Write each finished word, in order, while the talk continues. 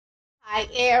Hi,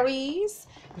 Aries.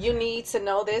 You need to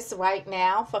know this right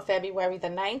now for February the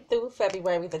 9th through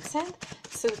February the 10th,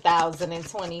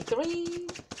 2023.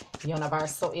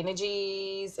 Universal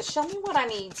energies. Show me what I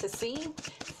need to see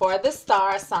for the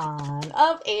star sign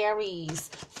of Aries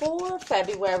for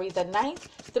February the 9th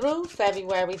through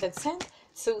February the 10th,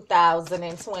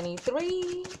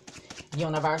 2023.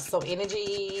 Universal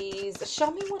energies.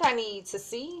 Show me what I need to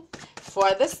see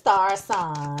for the star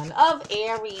sign of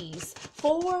Aries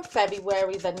for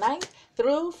February the 9th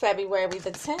through February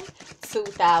the 10th,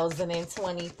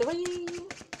 2023.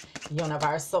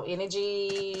 Universal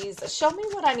energies. Show me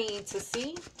what I need to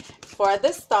see for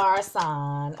the star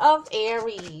sign of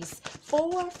Aries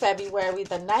for February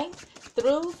the 9th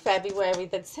through February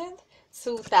the 10th,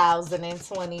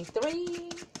 2023.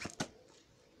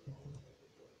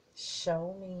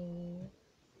 Show me.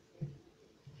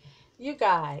 You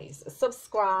guys,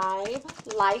 subscribe,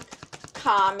 like,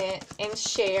 comment, and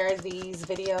share these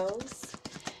videos.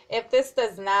 If this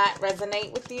does not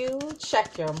resonate with you,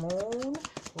 check your moon,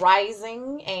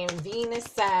 rising, and Venus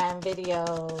sign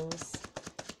videos.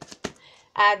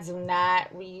 I do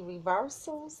not read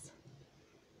reversals.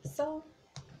 So,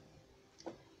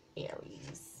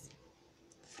 Aries.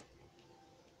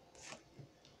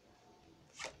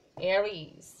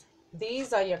 Aries.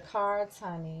 These are your cards,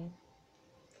 honey.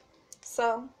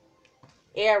 So,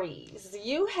 Aries,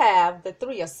 you have the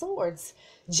Three of Swords.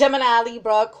 Gemini,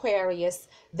 Libra, Aquarius.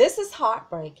 This is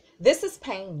heartbreak. This is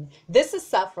pain. This is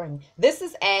suffering. This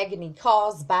is agony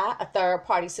caused by a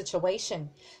third-party situation.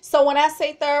 So when I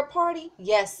say third party,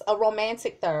 yes, a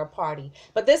romantic third party.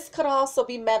 But this could also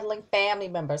be meddling family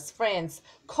members, friends,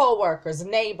 co-workers,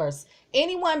 neighbors,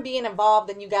 anyone being involved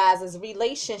in you guys'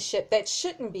 relationship that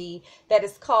shouldn't be, that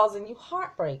is causing you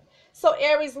heartbreak. So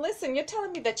Aries, listen, you're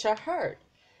telling me that you're hurt.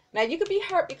 Now, you could be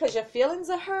hurt because your feelings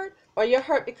are hurt, or you're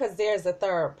hurt because there's a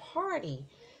third party.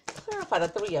 Clarify the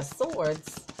Three of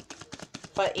Swords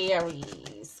for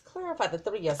Aries. Clarify the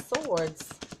Three of Swords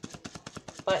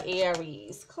for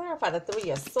Aries. Clarify the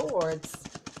Three of Swords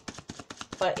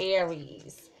for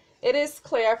Aries. It is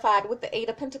clarified with the Eight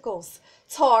of Pentacles.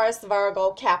 Taurus,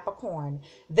 Virgo, Capricorn.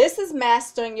 This is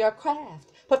mastering your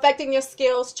craft, perfecting your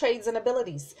skills, trades, and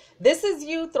abilities. This is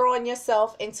you throwing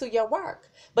yourself into your work.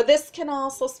 But this can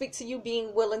also speak to you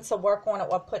being willing to work on it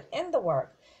or put in the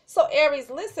work. So Aries,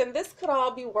 listen, this could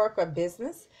all be work or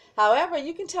business. However,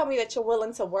 you can tell me that you're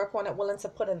willing to work on it, willing to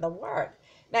put in the work.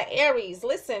 Now, Aries,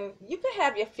 listen, you could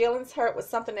have your feelings hurt with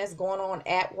something that's going on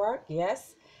at work,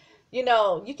 yes. You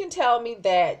know, you can tell me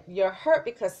that you're hurt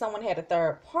because someone had a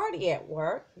third party at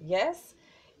work, yes.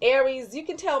 Aries, you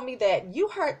can tell me that you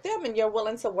hurt them and you're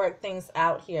willing to work things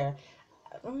out here.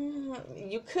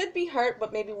 You could be hurt,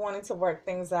 but maybe wanting to work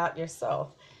things out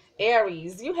yourself.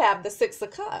 Aries, you have the Six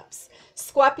of Cups.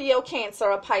 Scorpio,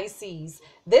 Cancer, or Pisces.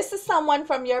 This is someone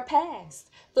from your past.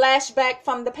 Flashback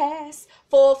from the past.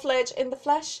 Full-fledged in the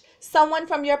flesh. Someone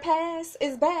from your past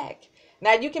is back.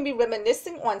 Now, you can be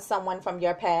reminiscing on someone from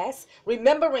your past,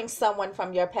 remembering someone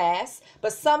from your past,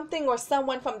 but something or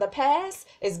someone from the past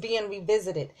is being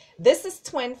revisited. This is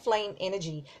twin flame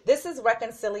energy. This is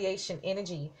reconciliation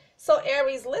energy. So,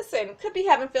 Aries, listen, could be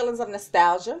having feelings of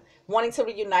nostalgia, wanting to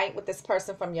reunite with this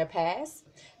person from your past.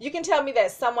 You can tell me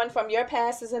that someone from your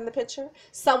past is in the picture,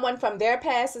 someone from their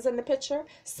past is in the picture,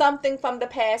 something from the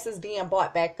past is being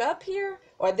brought back up here,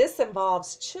 or this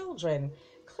involves children.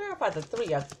 Clarify the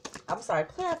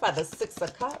clarify the Six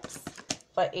of Cups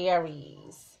for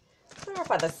Aries.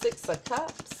 Clarify the Six of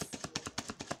Cups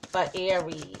for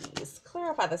Aries.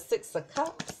 Clarify the Six of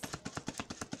Cups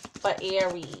for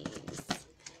Aries.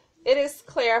 It is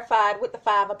clarified with the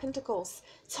Five of Pentacles.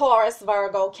 Taurus,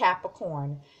 Virgo,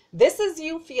 Capricorn. This is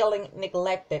you feeling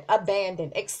neglected,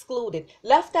 abandoned, excluded,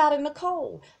 left out in the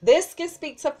cold. This can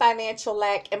speak to financial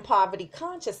lack and poverty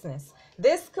consciousness.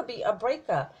 This could be a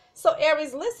breakup. So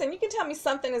Aries, listen, you can tell me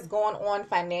something is going on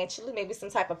financially, maybe some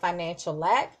type of financial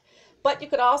lack, but you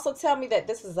could also tell me that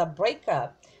this is a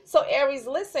breakup. So Aries,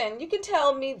 listen, you can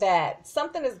tell me that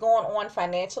something is going on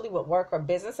financially with work or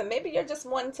business, and maybe you're just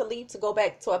wanting to leave to go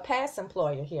back to a past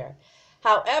employer here.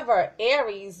 However,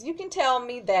 Aries, you can tell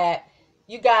me that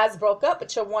you guys broke up,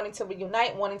 but you're wanting to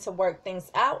reunite, wanting to work things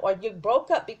out, or you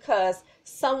broke up because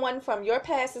someone from your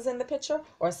past is in the picture,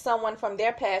 or someone from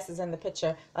their past is in the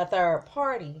picture, a third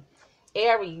party.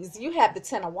 Aries, you have the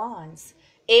Ten of Wands.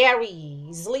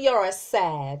 Aries, Leo, or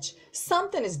Sag,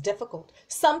 something is difficult.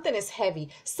 Something is heavy.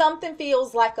 Something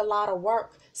feels like a lot of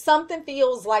work. Something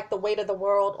feels like the weight of the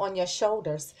world on your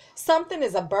shoulders. Something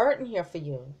is a burden here for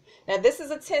you. Now, this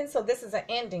is a 10, so this is an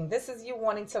ending. This is you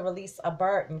wanting to release a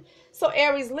burden. So,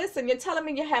 Aries, listen, you're telling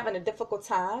me you're having a difficult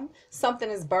time. Something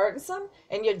is burdensome,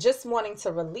 and you're just wanting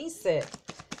to release it.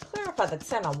 Clarify the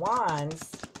 10 of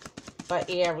Wands for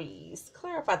Aries.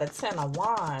 Clarify the 10 of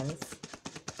Wands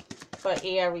for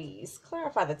Aries.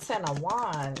 Clarify the 10 of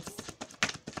Wands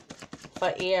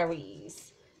for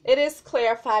Aries. It is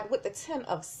clarified with the 10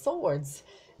 of Swords.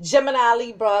 Gemini,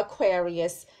 Libra,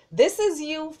 Aquarius. This is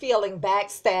you feeling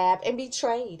backstabbed and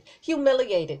betrayed,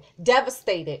 humiliated,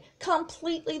 devastated,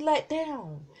 completely let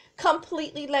down.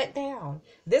 Completely let down.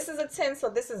 This is a 10, so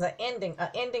this is an ending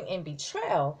in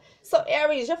betrayal. So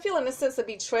Aries, you're feeling a sense of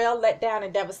betrayal, let down,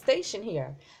 and devastation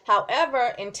here.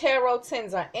 However, in tarot,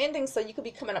 10s are ending, so you could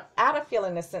be coming up out of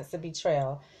feeling a sense of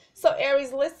betrayal. So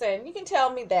Aries, listen, you can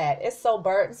tell me that it's so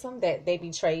burdensome that they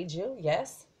betrayed you,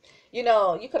 yes. You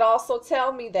know, you could also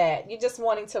tell me that you're just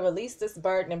wanting to release this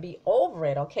burden and be over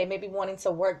it, okay? Maybe wanting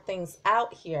to work things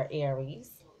out here, Aries.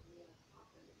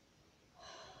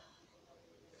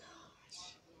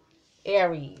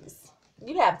 Aries,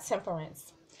 you have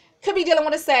Temperance. Could be dealing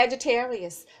with a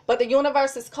Sagittarius, but the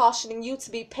universe is cautioning you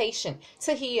to be patient,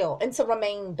 to heal, and to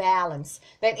remain balanced.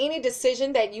 That any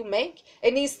decision that you make,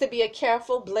 it needs to be a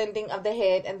careful blending of the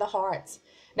head and the heart.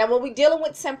 Now, when we're dealing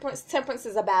with temperance, temperance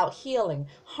is about healing,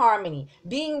 harmony,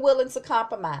 being willing to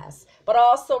compromise, but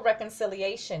also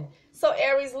reconciliation. So,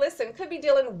 Aries, listen, could be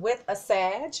dealing with a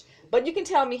Sag, but you can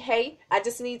tell me, hey, I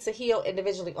just need to heal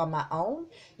individually on my own.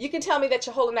 You can tell me that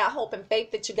you're holding out hope and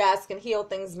faith that you guys can heal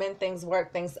things, mend things,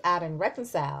 work things out, and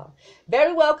reconcile.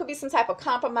 Very well could be some type of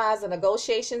compromise and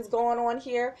negotiations going on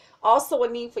here. Also, a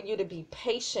need for you to be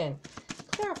patient.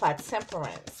 Clarify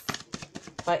Temperance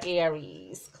for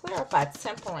Aries. Clarify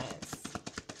Temperance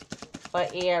for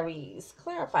Aries.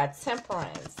 Clarify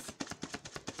Temperance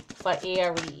for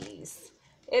Aries.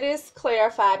 It is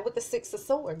clarified with the 6 of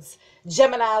Swords.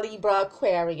 Gemini, Libra,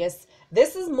 Aquarius.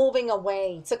 This is moving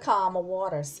away to calmer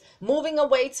waters, moving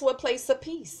away to a place of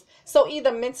peace. So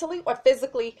either mentally or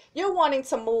physically, you're wanting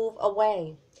to move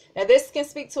away. Now, this can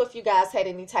speak to if you guys had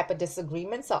any type of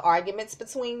disagreements or arguments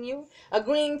between you,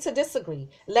 agreeing to disagree,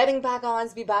 letting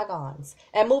bygones be bygones,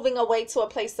 and moving away to a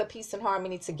place of peace and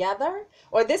harmony together.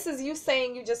 Or this is you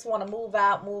saying you just want to move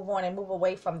out, move on, and move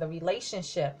away from the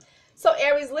relationship. So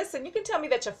Aries, listen, you can tell me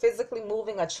that you're physically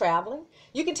moving or traveling.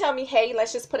 You can tell me, hey,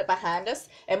 let's just put it behind us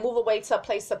and move away to a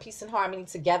place of peace and harmony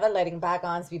together, letting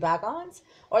bygones be bygones.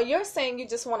 Or you're saying you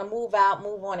just want to move out,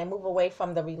 move on, and move away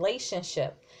from the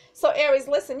relationship. So Aries,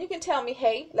 listen, you can tell me,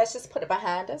 hey, let's just put it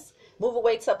behind us. Move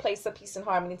away to a place of peace and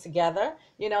harmony together,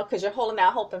 you know, because you're holding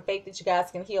out hope and faith that you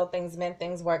guys can heal things, mend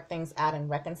things, work things out, and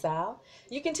reconcile.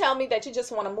 You can tell me that you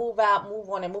just want to move out, move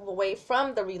on, and move away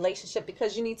from the relationship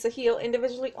because you need to heal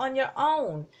individually on your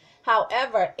own.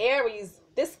 However, Aries,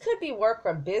 this could be work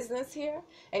or business here,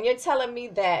 and you're telling me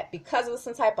that because of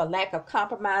some type of lack of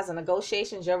compromise and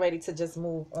negotiations, you're ready to just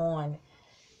move on.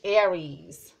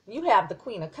 Aries, you have the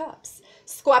Queen of Cups.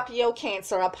 Scorpio,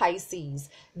 Cancer, or Pisces.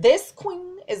 This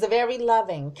queen is a very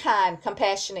loving, kind,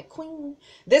 compassionate queen.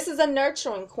 This is a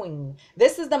nurturing queen.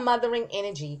 This is the mothering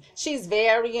energy. She's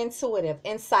very intuitive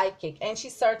and psychic, and she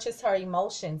searches her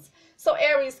emotions. So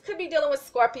Aries could be dealing with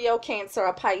Scorpio, Cancer,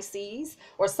 or Pisces,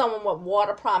 or someone with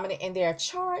water prominent in their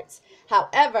charts.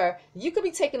 However, you could be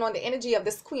taking on the energy of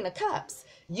this Queen of Cups,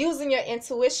 using your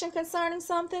intuition concerning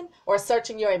something or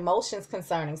searching your emotions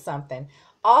concerning something.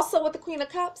 Also with the Queen of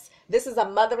Cups, this is a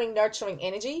mothering, nurturing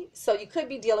energy. So you could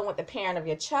be dealing with the parent of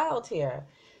your child here.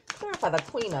 Clarify the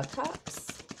Queen of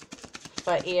Cups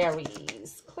for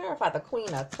Aries. Clarify the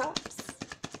Queen of Cups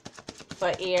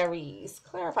for Aries.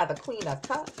 Clarify the Queen of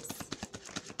Cups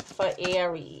for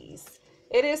Aries.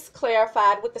 It is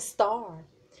clarified with the Star.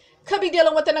 Could be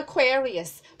dealing with an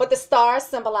Aquarius, but the star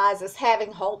symbolizes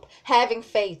having hope, having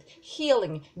faith,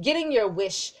 healing, getting your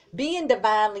wish, being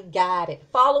divinely guided,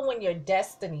 following your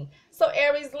destiny. So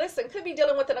Aries, listen, could be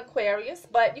dealing with an Aquarius,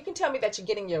 but you can tell me that you're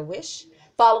getting your wish,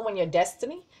 following your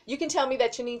destiny. You can tell me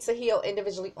that you need to heal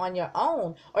individually on your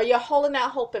own, or you're holding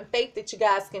out hope and faith that you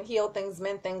guys can heal things,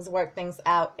 mend things, work things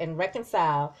out, and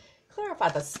reconcile. Clarify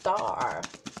the Star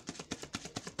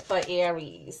for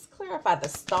Aries. Clarify the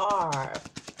Star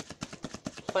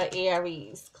for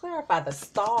Aries. Clarify the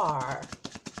Star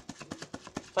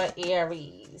for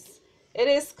Aries. It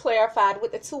is clarified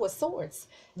with the Two of Swords.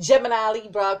 Gemini,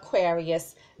 Libra,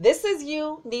 Aquarius. This is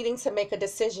you needing to make a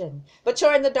decision, but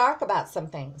you're in the dark about some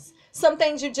things. Some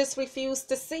things you just refuse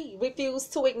to see, refuse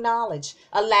to acknowledge,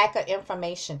 a lack of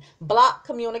information, block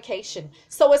communication.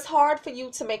 So it's hard for you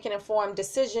to make an informed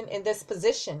decision in this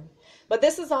position. But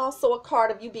this is also a card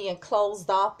of you being closed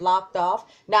off, blocked off,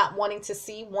 not wanting to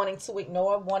see, wanting to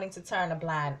ignore, wanting to turn a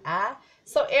blind eye.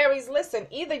 So Aries, listen,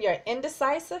 either you're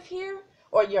indecisive here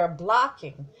or you're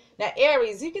blocking. Now,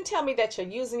 Aries, you can tell me that you're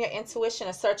using your intuition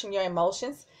and searching your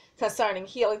emotions concerning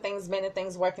healing things, mending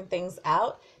things, working things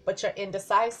out, but you're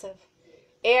indecisive.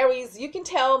 Aries, you can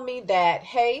tell me that,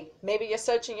 hey, maybe you're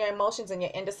searching your emotions and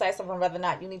you're indecisive on whether or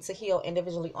not you need to heal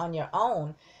individually on your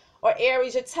own. Or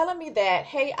Aries, you're telling me that,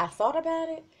 hey, I thought about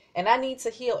it and I need to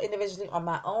heal individually on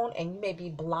my own, and you may be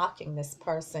blocking this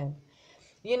person.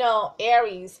 You know,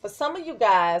 Aries, for some of you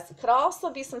guys, it could also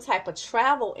be some type of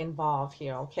travel involved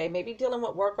here, okay? Maybe dealing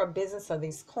with work or business or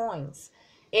these coins.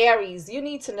 Aries, you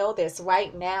need to know this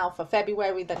right now for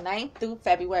February the 9th through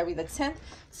February the 10th,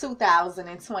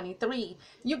 2023.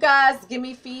 You guys give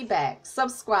me feedback,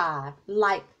 subscribe,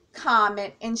 like,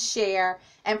 comment, and share.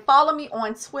 And follow me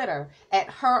on Twitter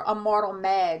at Immortal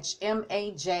Maj,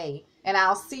 M-A-J. And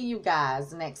I'll see you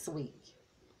guys next week.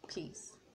 Peace.